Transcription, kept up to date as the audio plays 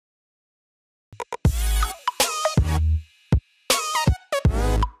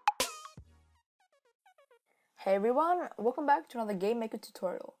Hey everyone, welcome back to another GameMaker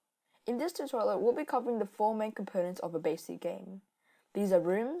tutorial. In this tutorial, we'll be covering the four main components of a basic game. These are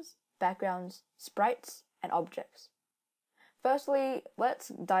rooms, backgrounds, sprites, and objects. Firstly, let's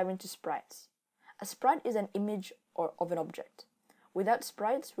dive into sprites. A sprite is an image of an object. Without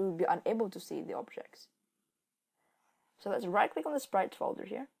sprites, we will be unable to see the objects. So let's right-click on the sprites folder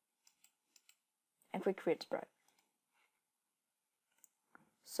here, and click Create Sprite.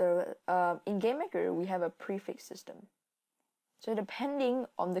 So in GameMaker, we have a prefix system. So depending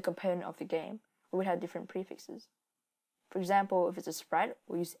on the component of the game, we would have different prefixes. For example, if it's a sprite,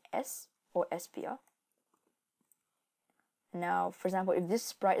 we'll use S or SPR. Now, for example, if this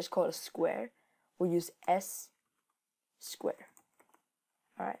sprite is called a square, we'll use S square.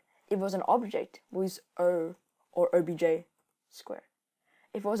 Alright. If it was an object, we'll use O or OBJ square.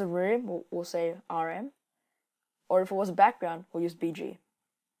 If it was a room, we'll say RM. Or if it was a background, we'll use BG.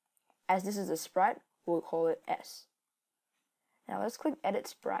 As this is a sprite, we'll call it S. Now let's click Edit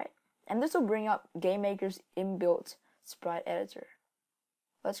Sprite, and this will bring up GameMaker's inbuilt sprite editor.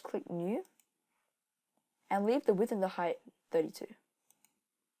 Let's click New, and leave the width and the height 32.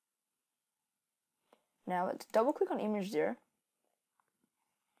 Now let's double click on image 0,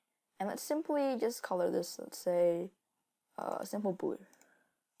 and let's simply just color this, let's say, simple blue.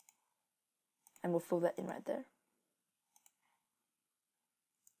 And we'll fill that in right there.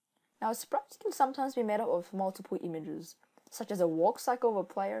 Now, sprites can sometimes be made up of multiple images, such as a walk cycle of a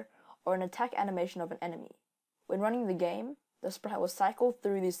player or an attack animation of an enemy. When running the game, the sprite will cycle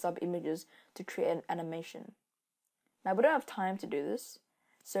through these sub-images to create an animation. Now, we don't have time to do this,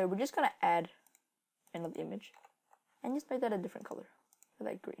 so we're just going to add another image and just make that a different color,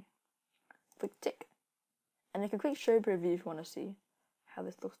 like green. Click tick, and you can click show preview if you want to see how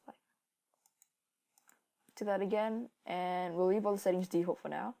this looks like. Do that again, and we'll leave all the settings default for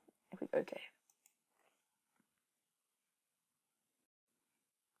now. And click OK.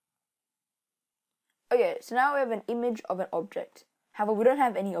 Okay, so now we have an image of an object. However, we don't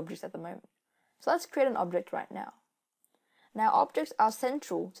have any objects at the moment. So let's create an object right now. Now, objects are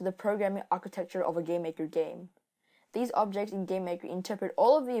central to the programming architecture of a GameMaker game. These objects in GameMaker interpret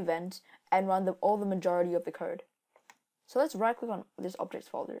all of the events and run the majority of the code. So let's right-click on this objects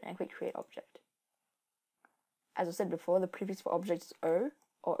folder and click Create Object. As I said before, the prefix for object is O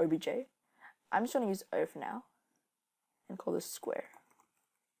or OBJ. I'm just going to use O for now and call this square.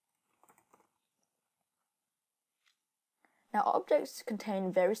 Now, objects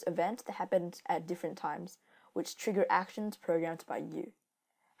contain various events that happen at different times, which trigger actions programmed by you.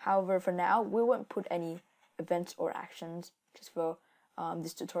 However, for now, we won't put any events or actions just for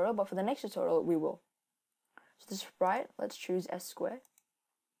this tutorial, but for the next tutorial, we will. So the sprite, let's choose S square,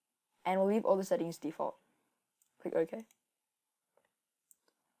 and we'll leave all the settings default. Click OK.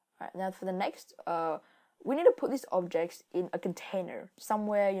 Alright, now for the next, we need to put these objects in a container,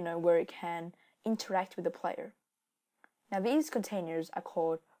 somewhere, where it can interact with the player. Now these containers are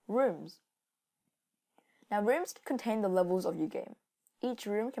called rooms. Now rooms contain the levels of your game. Each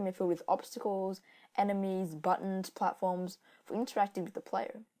room can be filled with obstacles, enemies, buttons, platforms for interacting with the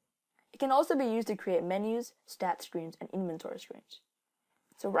player. It can also be used to create menus, stat screens, and inventory screens.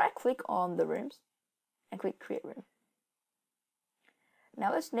 So right click on the rooms and click Create Room.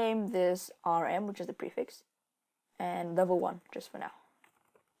 Now let's name this RM, which is the prefix, and level 1 just for now,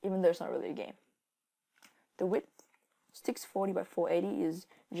 even though it's not really a game. The width, 640 by 480, is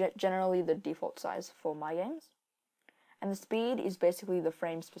generally the default size for my games. And the speed is basically the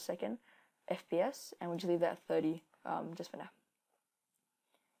frames per second, FPS, and we'll just leave that at 30 just for now.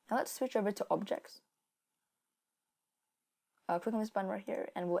 Now let's switch over to objects. Click on this button right here,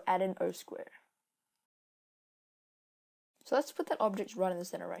 and we'll add in O square. So let's put that object right in the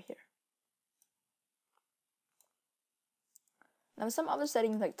center right here. Now there's some other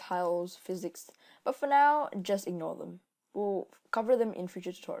settings like tiles, physics, but for now, just ignore them. We'll cover them in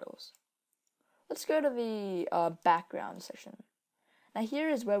future tutorials. Let's go to the background section. Now here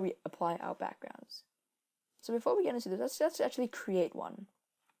is where we apply our backgrounds. So before we get into this, let's actually create one.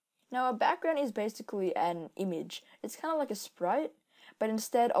 Now a background is basically an image. It's kind of like a sprite, but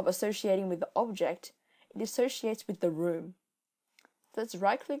instead of associating with the object, it associates with the room. So let's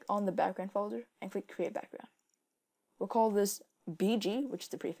right-click on the background folder and click Create Background. We'll call this BG, which is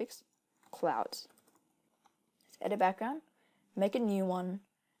the prefix, Clouds. Let's edit background, make a new one,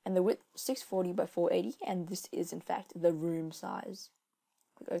 and the width 640 by 480, and this is in fact the room size.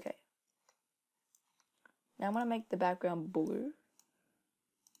 Click OK. Now I'm going to make the background blue,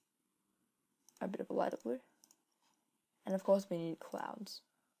 a bit of a lighter blue, and of course we need clouds.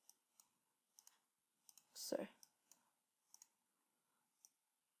 So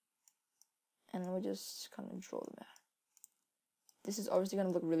and we'll just kind of draw them out. This is obviously going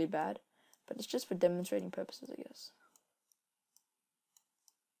to look really bad, but it's just for demonstrating purposes, I guess.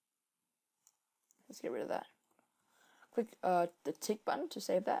 Let's get rid of that. Click the tick button to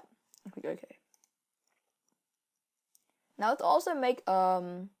save that, and click OK. Now let's also make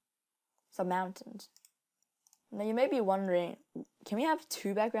some mountains. Now you may be wondering, can we have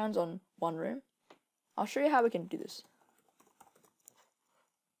 2 backgrounds on one room? I'll show you how we can do this.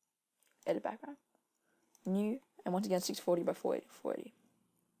 Edit background, new, and once again 640 by 480.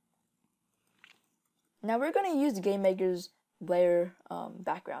 Now we're going to use the GameMaker's layer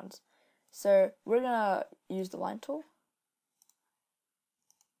backgrounds. So we're going to use the line tool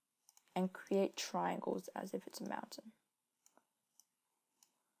and create triangles as if it's a mountain.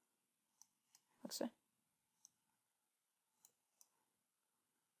 Like so.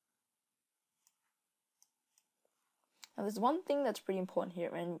 Now there's one thing that's pretty important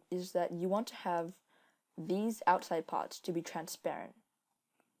here, and is that you want to have these outside parts to be transparent.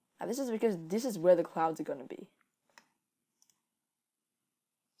 Now this is because this is where the clouds are going to be.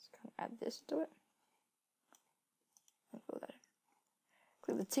 Let's kind of add this to it. And fill that in.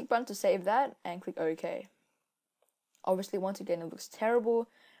 Click the tick button to save that, and click OK. Obviously, once again, it looks terrible,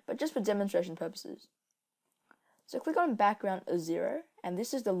 but just for demonstration purposes. So click on background 0, and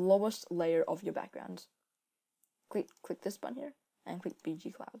this is the lowest layer of your background. Click this button here, and click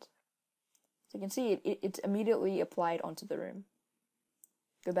BG Clouds. So you can see it's immediately applied onto the room.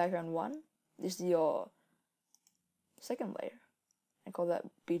 Go background 1, this is your second layer, and call that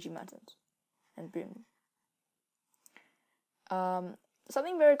BG Mountains, and boom.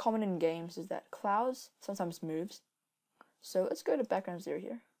 Something very common in games is that clouds sometimes moves. So let's go to background 0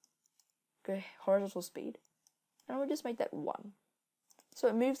 here, go horizontal speed, and we'll just make that 1. So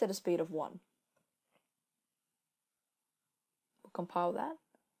it moves at a speed of 1. Compile that,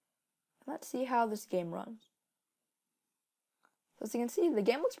 and let's see how this game runs. So as you can see, the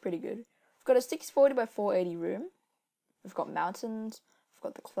game looks pretty good. We've got a 640 by 480 room, we've got mountains, we've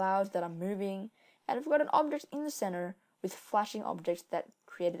got the clouds that are moving, and we've got an object in the center with flashing objects that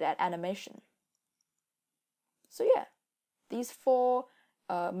created that animation. So yeah, these 4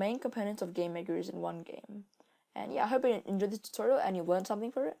 main components of GameMaker is in one game. And yeah, I hope you enjoyed this tutorial and you learned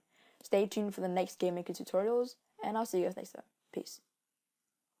something from it. Stay tuned for the next GameMaker tutorials, and I'll see you guys next time. Peace.